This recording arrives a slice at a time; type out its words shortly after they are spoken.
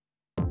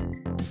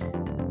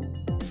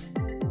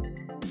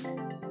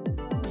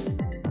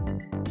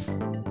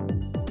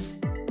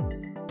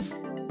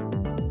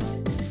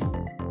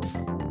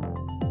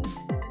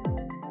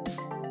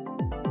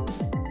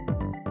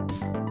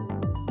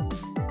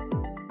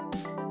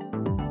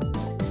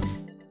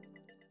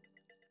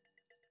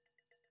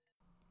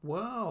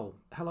Well,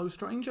 hello,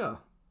 stranger.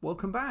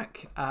 Welcome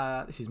back.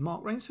 This is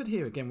Mark Rainsford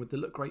here again with the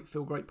Look Great,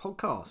 Feel Great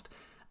podcast.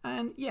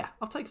 And yeah,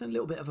 I've taken a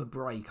little bit of a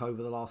break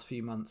over the last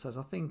few months, as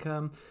I think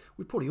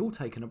we've probably all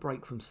taken a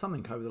break from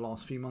something over the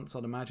last few months,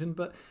 I'd imagine.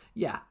 But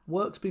yeah,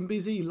 work's been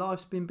busy,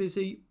 life's been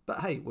busy,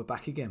 but hey, we're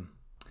back again.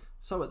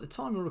 So at the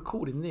time of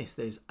recording this,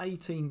 there's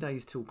 18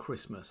 days till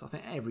Christmas. I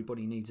think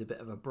everybody needs a bit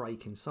of a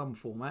break in some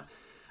format.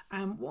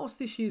 And whilst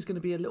this year's going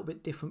to be a little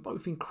bit different,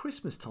 both in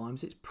Christmas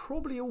times, it's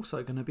probably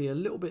also going to be a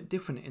little bit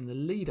different in the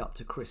lead up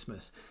to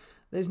Christmas.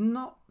 There's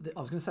not, I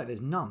was going to say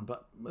there's none,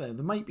 but there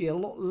might be a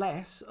lot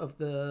less of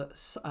the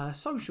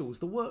socials,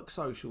 the work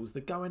socials,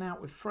 the going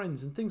out with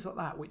friends and things like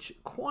that, which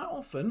quite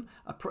often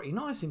are pretty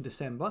nice in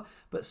December,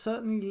 but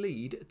certainly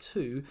lead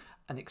to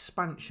an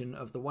expansion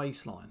of the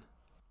waistline.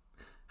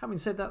 Having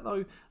said that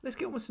though, let's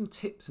get on with some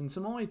tips and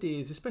some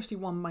ideas, especially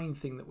one main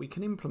thing that we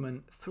can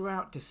implement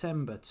throughout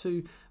December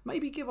to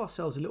maybe give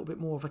ourselves a little bit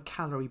more of a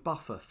calorie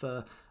buffer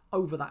for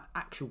over that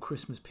actual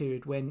Christmas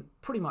period when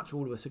pretty much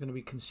all of us are going to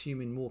be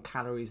consuming more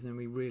calories than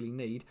we really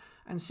need,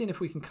 and seeing if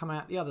we can come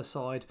out the other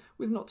side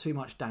with not too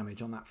much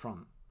damage on that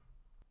front.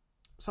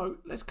 So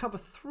let's cover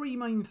three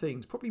main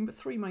things, probably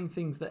three main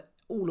things that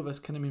all of us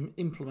can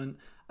implement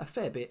a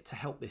fair bit to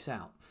help this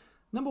out.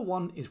 Number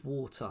one is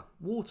water.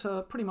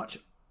 Water pretty much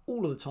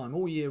all of the time,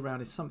 all year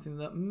round, is something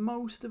that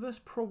most of us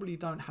probably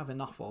don't have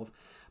enough of,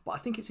 but I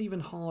think it's even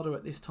harder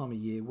at this time of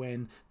year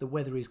when the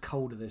weather is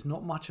colder. There's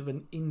not much of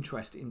an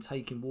interest in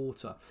taking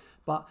water,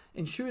 but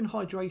ensuring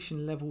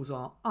hydration levels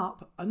are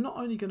up are not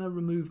only going to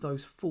remove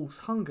those false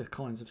hunger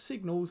kinds of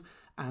signals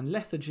and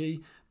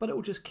lethargy, but it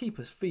will just keep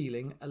us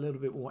feeling a little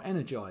bit more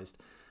energized.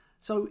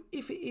 So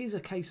if it is a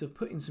case of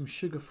putting some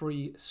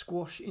sugar-free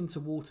squash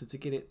into water to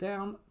get it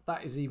down,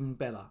 that is even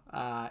better.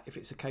 If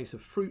it's a case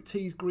of fruit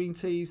teas, green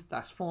teas,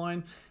 that's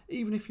fine.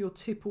 Even if your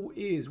tipple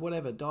is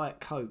whatever,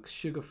 Diet Cokes,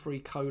 sugar-free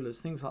colas,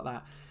 things like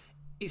that,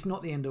 it's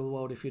not the end of the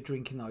world if you're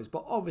drinking those.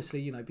 But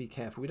obviously, be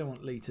careful. We don't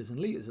want litres and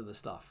litres of the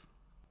stuff.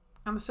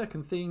 And the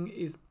second thing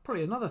is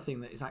probably another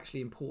thing that is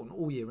actually important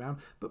all year round,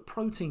 but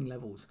protein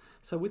levels.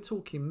 So we're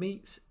talking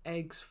meats,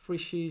 eggs,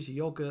 fishes,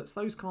 yogurts,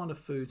 those kind of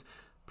foods.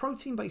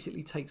 Protein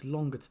basically takes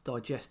longer to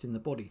digest in the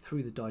body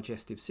through the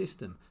digestive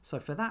system. So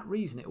for that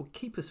reason, it will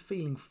keep us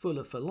feeling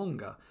fuller for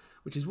longer,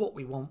 which is what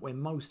we want when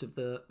most of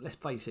the, let's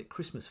face it,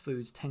 Christmas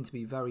foods tend to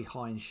be very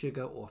high in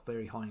sugar or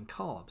very high in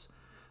carbs.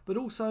 But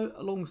also,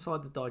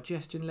 alongside the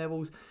digestion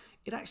levels,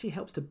 it actually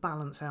helps to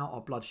balance out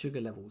our blood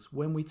sugar levels.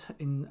 When we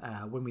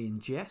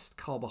ingest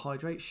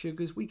carbohydrates,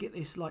 sugars, we get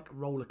this like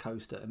roller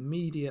coaster,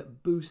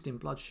 immediate boost in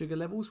blood sugar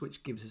levels,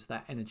 which gives us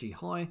that energy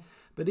high.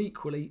 But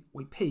equally,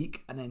 we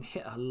peak and then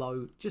hit a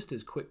low just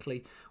as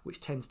quickly, which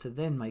tends to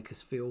then make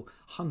us feel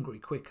hungry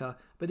quicker.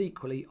 But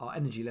equally, our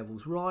energy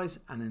levels rise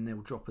and then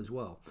they'll drop as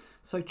well.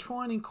 So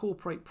try and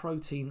incorporate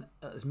protein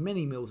at as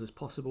many meals as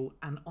possible,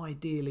 and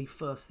ideally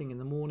first thing in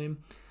the morning.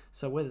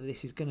 So whether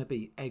this is going to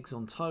be eggs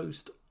on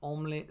toast,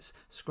 omelettes,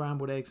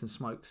 scrambled eggs and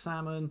smoked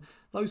salmon,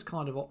 those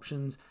kind of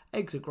options.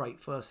 Eggs are great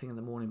first thing in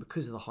the morning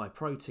because of the high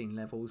protein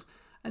levels,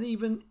 and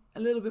even a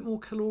little bit more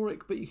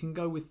caloric, but you can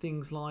go with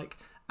things like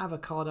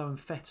avocado and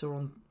feta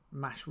on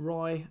mashed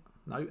rye.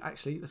 No,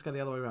 actually, let's go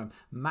the other way around.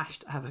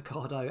 Mashed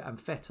avocado and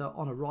feta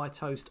on a rye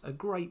toast, a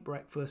great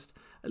breakfast,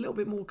 a little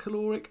bit more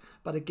caloric,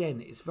 but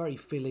again, it's very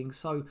filling,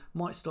 so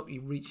might stop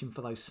you reaching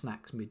for those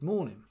snacks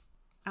mid-morning.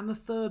 And the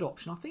third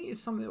option, I think,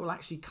 is something that will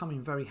actually come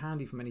in very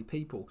handy for many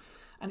people,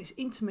 and it's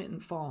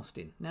intermittent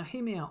fasting. Now,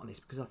 hear me out on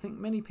this, because I think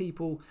many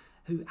people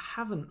who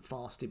haven't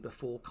fasted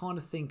before kind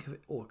of think of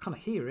it, or kind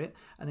of hear it,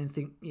 and then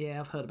think,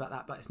 yeah, I've heard about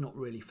that, but it's not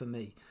really for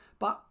me.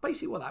 But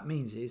basically what that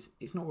means is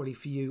it's not really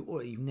for you,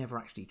 or you've never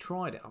actually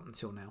tried it up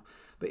until now.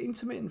 But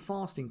intermittent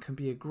fasting can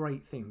be a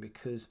great thing,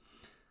 because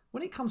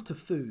when it comes to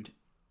food,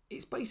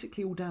 it's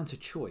basically all down to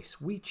choice.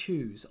 We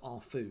choose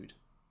our food.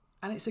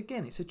 And it's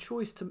a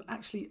choice to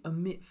actually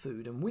omit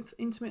food. And with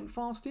intermittent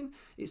fasting,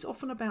 it's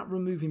often about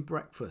removing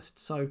breakfast.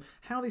 So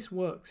how this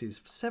works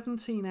is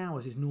 17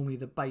 hours is normally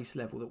the base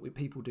level that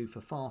people do for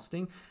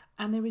fasting.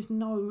 And there is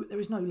no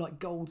like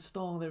gold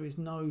star, there is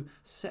no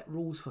set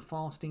rules for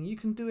fasting. You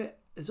can do it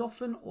as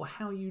often or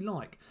how you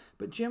like.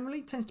 But generally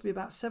it tends to be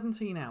about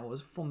 17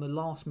 hours from the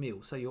last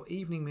meal. So your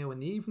evening meal in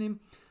the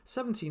evening,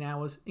 17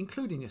 hours,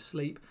 including your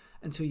sleep,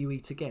 until you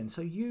eat again.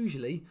 So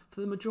usually,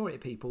 for the majority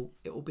of people,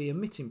 it will be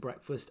omitting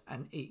breakfast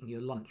and eating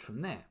your lunch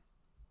from there.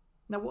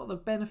 Now, what are the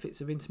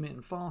benefits of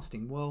intermittent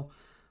fasting? Well,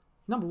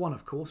 number one,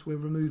 of course, we're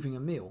removing a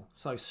meal.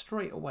 So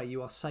straight away,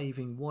 you are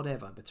saving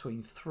whatever,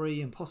 between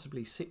 300 and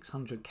possibly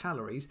 600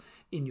 calories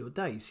in your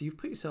day. So you've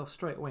put yourself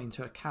straight away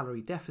into a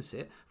calorie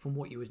deficit from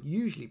what you would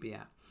usually be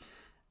at.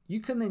 You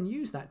can then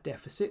use that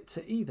deficit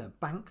to either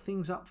bank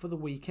things up for the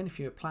weekend if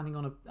you're planning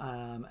on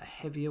a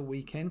heavier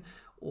weekend,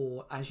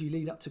 or as you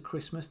lead up to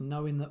Christmas,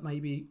 knowing that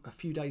maybe a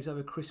few days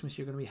over Christmas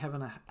you're going to be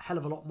having a hell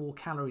of a lot more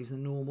calories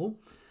than normal.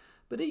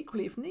 But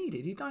equally, if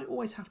needed, you don't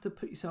always have to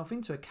put yourself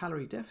into a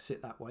calorie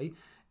deficit that way.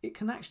 It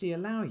can actually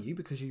allow you,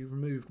 because you've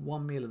removed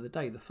one meal of the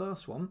day, the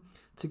first one,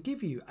 to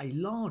give you a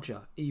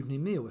larger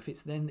evening meal if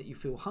it's then that you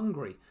feel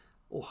hungry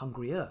or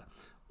hungrier.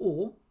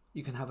 Or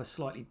You can have a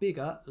slightly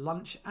bigger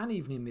lunch and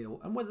evening meal,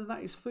 and whether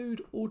that is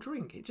food or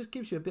drink, it just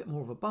gives you a bit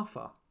more of a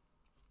buffer.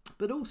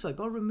 But also,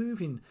 by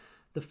removing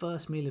the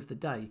first meal of the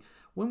day,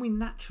 when we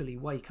naturally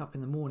wake up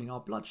in the morning, our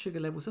blood sugar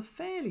levels are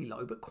fairly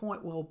low but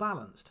quite well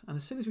balanced. And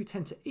as soon as we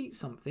tend to eat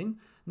something,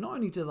 not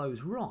only do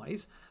those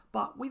rise,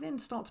 but we then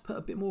start to put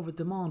a bit more of a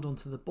demand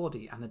onto the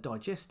body and the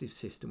digestive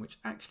system, which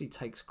actually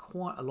takes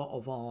quite a lot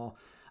of our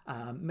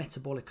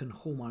metabolic and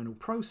hormonal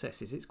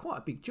processes. It's quite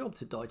a big job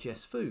to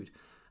digest food.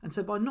 And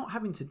so by not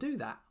having to do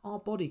that, our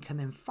body can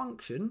then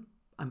function,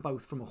 and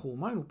both from a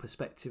hormonal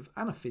perspective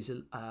and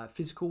a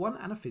physical one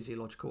and a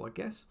physiological, I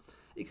guess,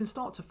 it can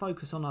start to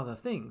focus on other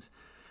things.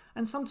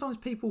 And sometimes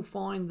people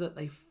find that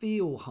they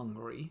feel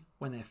hungry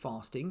when they're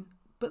fasting,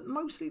 but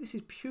mostly this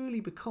is purely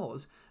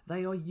because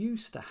they are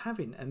used to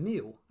having a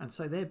meal. And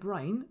so their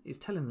brain is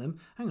telling them,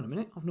 hang on a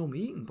minute, I've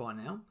normally eaten by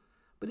now.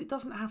 But it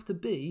doesn't have to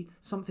be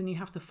something you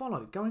have to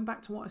follow. Going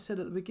back to what I said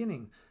at the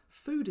beginning,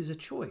 food is a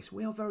choice.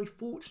 We are very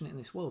fortunate in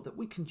this world that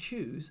we can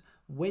choose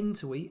when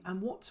to eat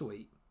and what to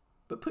eat.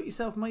 But put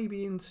yourself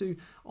maybe into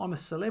I'm a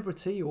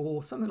celebrity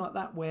or something like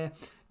that, where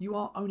you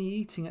are only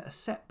eating at a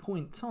set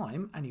point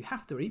time and you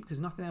have to eat because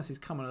nothing else is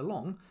coming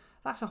along.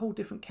 That's a whole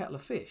different kettle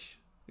of fish.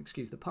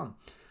 Excuse the pun.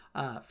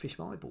 Fish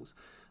my eyeballs.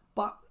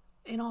 But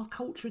in our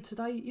culture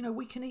today,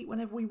 we can eat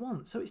whenever we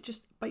want. So it's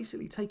just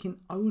basically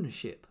taking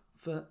ownership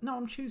for, no,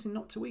 I'm choosing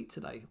not to eat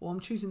today, or I'm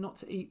choosing not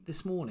to eat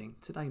this morning.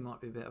 Today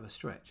might be a bit of a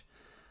stretch.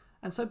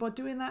 And so by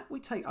doing that, we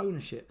take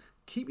ownership.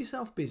 Keep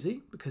yourself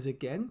busy, because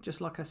again,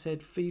 just like I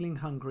said, feeling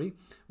hungry,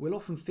 we'll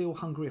often feel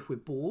hungry if we're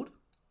bored.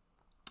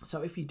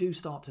 So if you do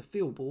start to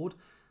feel bored,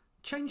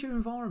 change your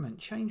environment,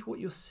 change what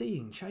you're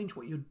seeing, change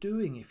what you're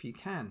doing if you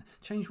can,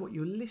 change what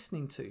you're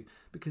listening to,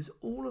 because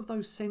all of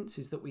those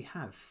senses that we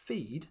have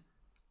feed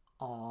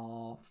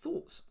our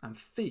thoughts and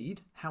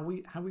feed how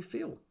we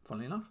feel,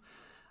 funnily enough.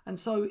 And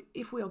so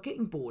if we are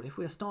getting bored, if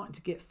we are starting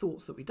to get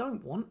thoughts that we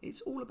don't want, it's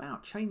all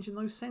about changing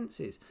those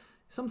senses.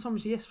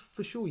 Sometimes, yes,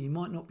 for sure, you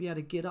might not be able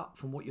to get up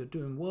from what you're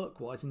doing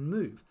work-wise and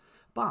move,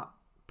 but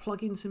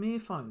plug in some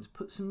earphones,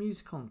 put some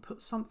music on,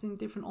 put something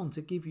different on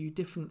to give you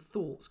different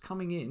thoughts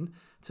coming in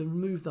to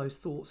remove those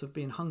thoughts of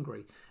being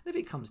hungry. And if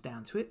it comes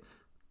down to it,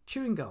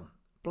 chewing gum,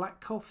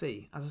 black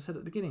coffee, as I said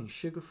at the beginning,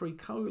 sugar-free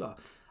cola.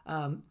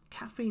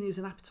 Caffeine is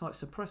an appetite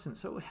suppressant,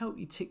 so it will help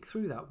you tick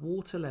through that.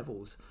 Water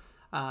levels.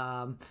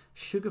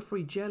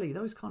 Sugar-free jelly,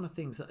 those kind of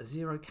things that are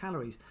 0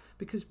 calories,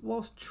 because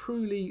whilst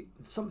truly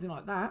something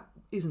like that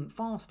isn't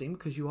fasting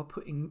because you are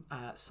putting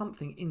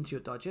something into your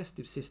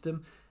digestive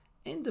system,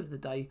 end of the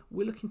day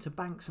we're looking to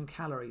bank some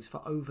calories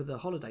for over the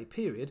holiday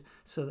period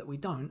so that we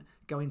don't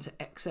go into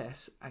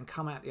excess and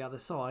come out the other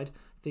side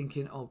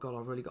thinking, oh god,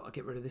 I've really got to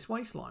get rid of this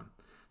waistline.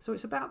 So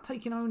it's about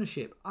taking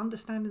ownership,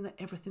 understanding that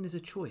everything is a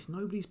choice.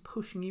 Nobody's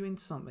pushing you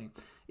into something.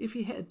 If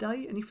you hit a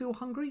day and you feel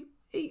hungry,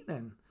 eat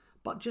then.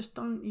 But just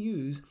don't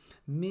use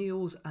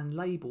meals and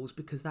labels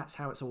because that's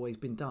how it's always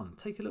been done.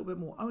 Take a little bit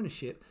more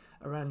ownership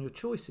around your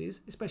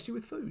choices, especially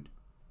with food.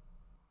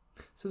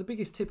 So the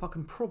biggest tip I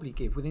can probably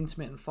give with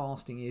intermittent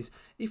fasting is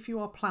if you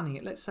are planning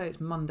it, let's say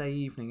it's Monday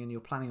evening and you're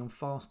planning on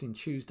fasting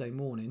Tuesday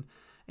morning,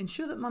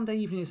 ensure that Monday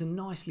evening is a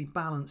nicely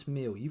balanced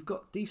meal. You've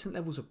got decent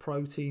levels of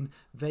protein,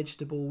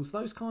 vegetables,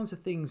 those kinds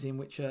of things in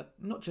which are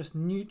not just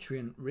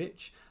nutrient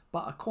rich,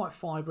 but are quite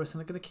fibrous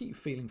and are going to keep you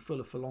feeling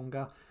fuller for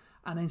longer.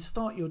 And then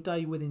start your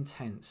day with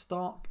intent.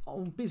 Start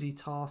on busy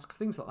tasks,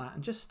 things like that,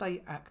 and just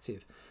stay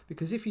active.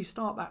 Because if you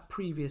start that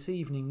previous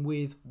evening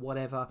with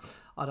whatever,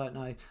 I don't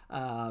know,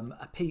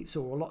 a pizza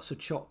or lots of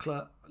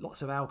chocolate,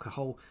 lots of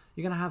alcohol,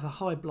 you're going to have a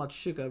high blood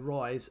sugar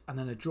rise and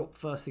then a drop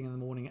first thing in the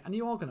morning, and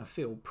you are going to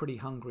feel pretty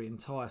hungry and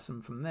tiresome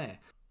from there.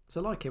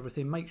 So like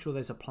everything, make sure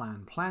there's a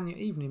plan. Plan your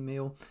evening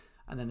meal,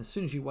 and then as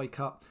soon as you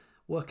wake up,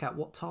 work out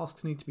what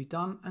tasks need to be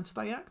done and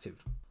stay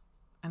active.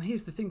 And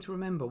here's the thing to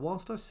remember,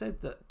 whilst I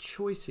said that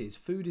choices,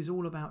 food is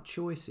all about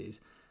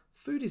choices,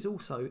 food is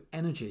also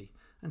energy.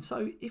 And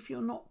so if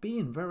you're not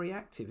being very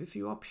active, if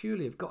you are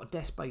purely have got a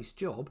desk-based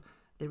job,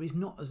 there is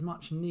not as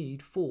much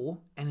need for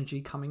energy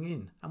coming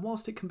in. And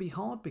whilst it can be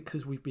hard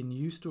because we've been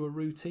used to a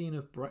routine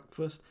of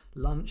breakfast,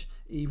 lunch,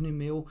 evening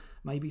meal,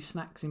 maybe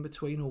snacks in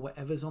between or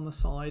whatever's on the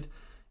side,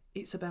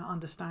 it's about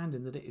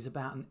understanding that it is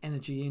about an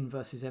energy in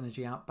versus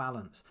energy out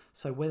balance.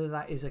 So whether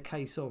that is a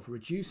case of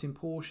reducing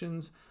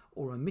portions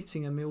or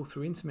omitting a meal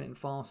through intermittent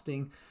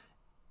fasting,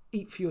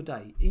 eat for your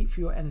day, eat for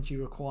your energy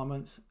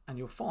requirements, and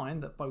you'll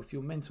find that both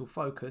your mental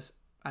focus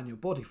and your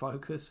body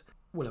focus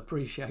will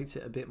appreciate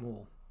it a bit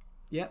more.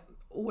 Yep,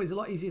 always a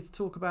lot easier to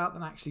talk about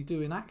than actually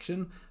do in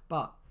action,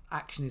 but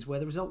action is where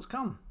the results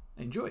come.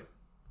 Enjoy.